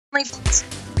Welcome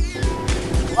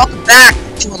back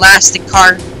to Elastic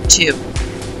Car 2.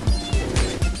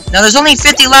 Now there's only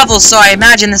 50 levels, so I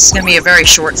imagine this is going to be a very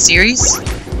short series.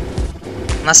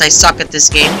 Unless I suck at this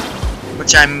game,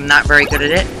 which I'm not very good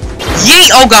at it.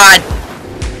 Yeet! Oh god!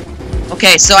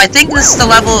 Okay, so I think this is the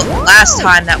level last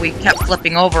time that we kept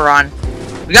flipping over on.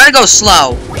 We gotta go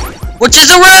slow. Which is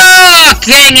a rock!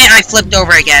 Dang it, I flipped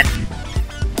over again.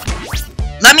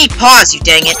 Let me pause, you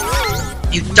dang it.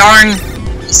 You darn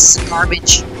piece of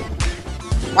garbage.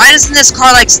 Why doesn't this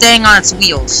car like staying on its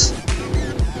wheels?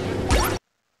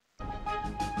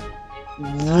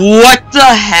 What the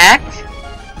heck?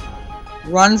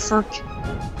 Run for...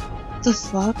 What the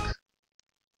fuck?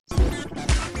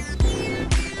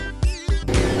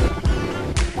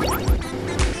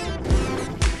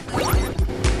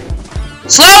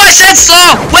 Slow! I said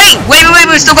slow! Wait,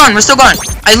 we're still going, we're still going.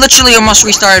 I literally almost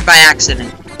restarted by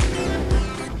accident.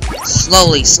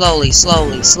 Slowly.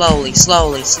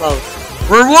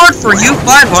 Reward for you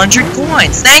 500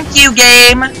 coins. Thank you,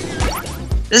 game.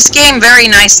 This game very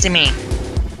nice to me.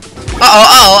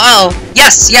 Oh.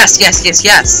 Yes.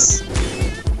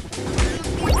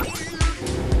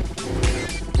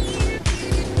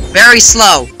 Very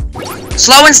slow.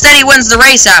 Slow and steady wins the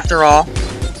race after all.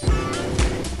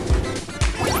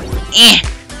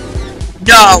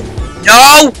 No!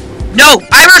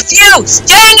 I refuse!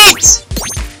 Dang it!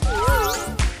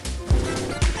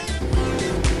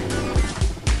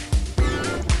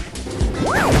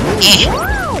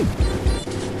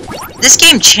 This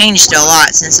game changed a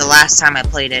lot since the last time I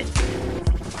played it.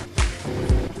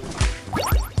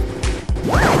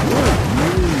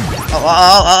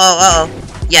 Oh.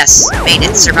 Yes, made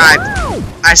it. Survived.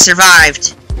 I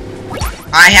survived.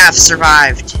 I have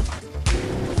survived.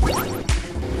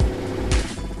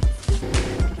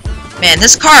 Man,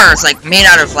 this car is like made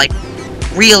out of like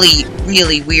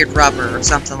really weird rubber or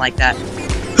something like that.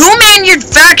 Who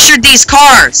manufactured these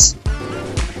cars?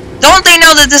 Don't they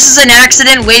know that this is an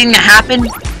accident waiting to happen?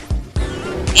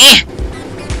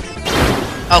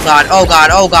 Oh god. Oh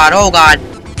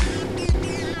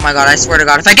my god, I swear to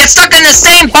god, if I get stuck in the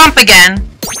same bump again...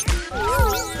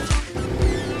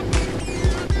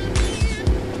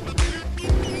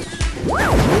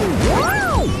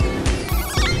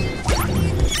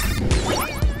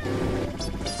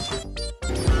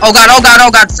 Oh god,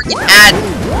 freaking ad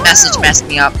message messed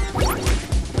me up.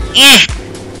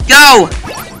 Go!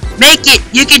 Make it!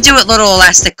 You can do it, little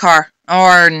elastic car.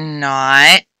 Or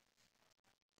not.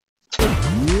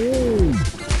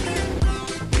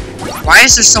 Why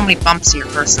is there so many bumps here,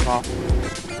 first of all?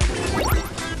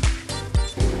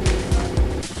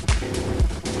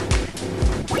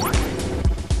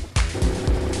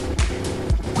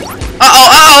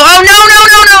 Oh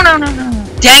no!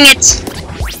 Dang it!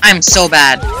 I'm so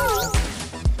bad.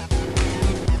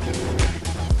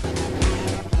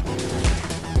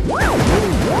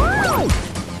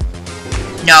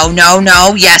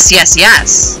 No. Yes.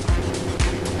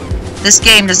 This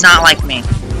game does not like me.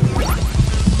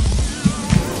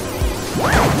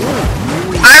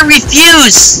 I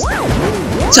refuse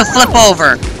to flip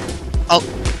over.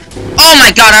 Oh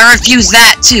my god, I refuse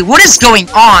that too. What is going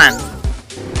on?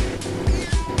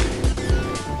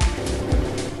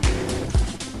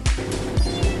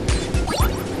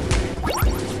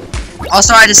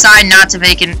 Also, I decided not to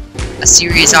make a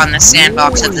series on the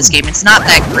sandbox of this game. It's not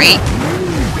that great.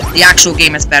 The actual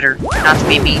game is better. Not to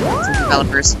be mean to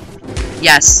developers.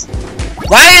 Yes.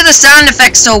 Why are the sound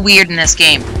effects so weird in this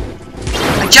game?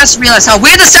 I just realized how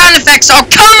weird the sound effects are.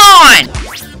 Come on!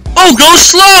 Oh, go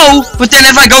slow! But then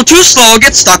if I go too slow, I'll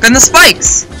get stuck in the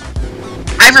spikes.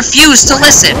 I refuse to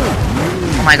listen.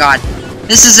 Oh my god.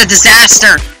 This is a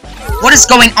disaster. What is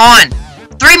going on?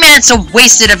 3 minutes of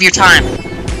wasted of your time.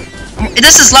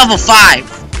 This is level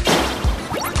 5.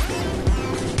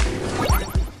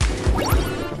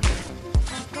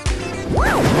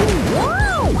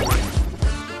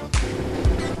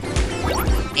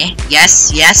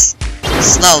 Yes.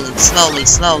 Slowly.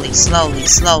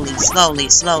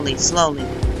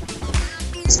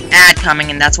 There's an ad coming,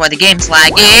 and that's why the game's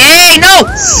lagging. Hey, no!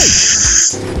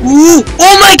 Ooh,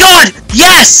 oh my god!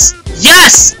 Yes!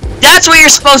 That's what you're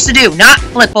supposed to do, not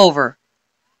flip over.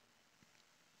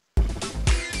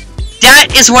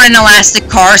 That is what an elastic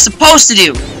car is supposed to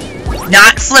do.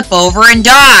 Not flip over and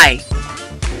die.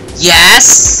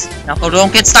 Yes! Knuckle,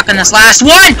 don't get stuck in this last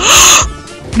one!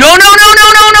 No!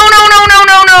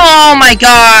 Oh my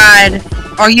god!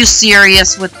 Are you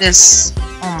serious with this?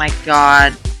 Oh my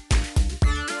god.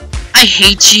 I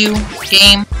hate you,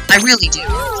 game. I really do.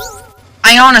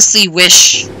 I honestly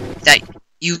wish that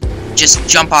you just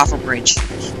jump off a bridge.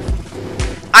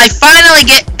 I finally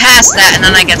get past that, and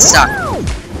then I get stuck.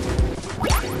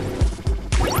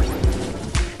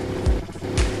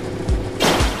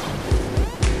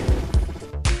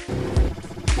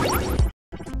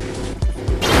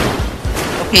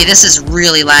 Okay, this is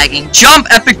really lagging. Jump,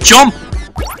 epic jump!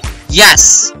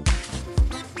 Yes.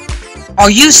 Are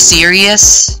you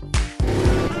serious?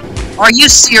 Are you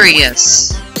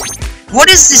serious? What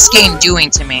is this game doing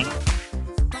to me?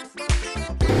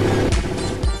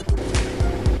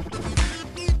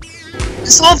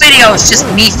 This whole video is just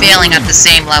me failing at the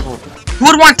same level. Who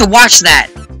would want to watch that?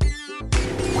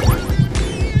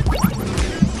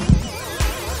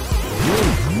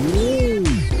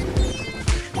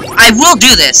 I will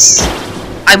do this.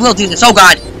 I will do this. Oh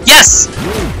god. Yes!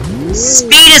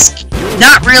 Speed is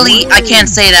not really... I can't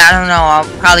say that. I don't know. I'll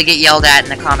probably get yelled at in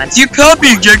the comments. You're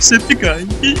copying Jacksepticeye.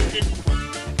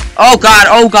 Oh god.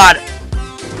 Oh god.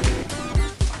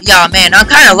 Yeah, man. I'm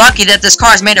kind of lucky that this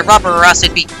car is made of rubber, or else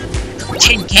it'd be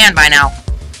tin can by now.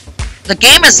 The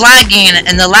game is lagging,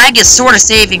 and the lag is sort of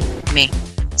saving me.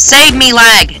 Save me,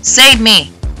 lag. Save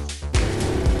me.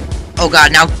 Oh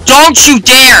god, now don't you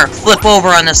dare flip over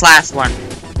on this last one.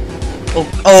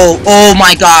 Oh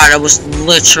my god, I was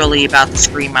literally about to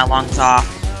scream my lungs off.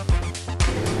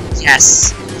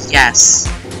 Yes, yes.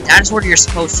 That is what you're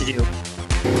supposed to do.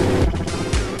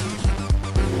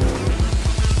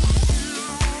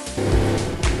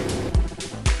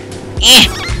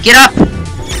 Get up!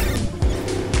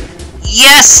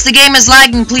 Yes, the game is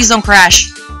lagging, please don't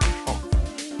crash. Oh.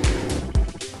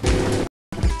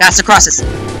 That's the crosses.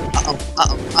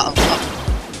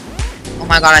 Oh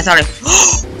my god, I thought I...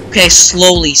 Okay,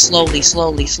 slowly.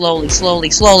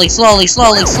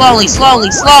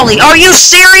 Are you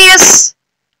serious?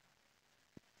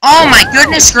 Oh my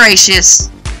goodness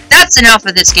gracious. That's enough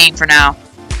of this game for now.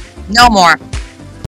 No more.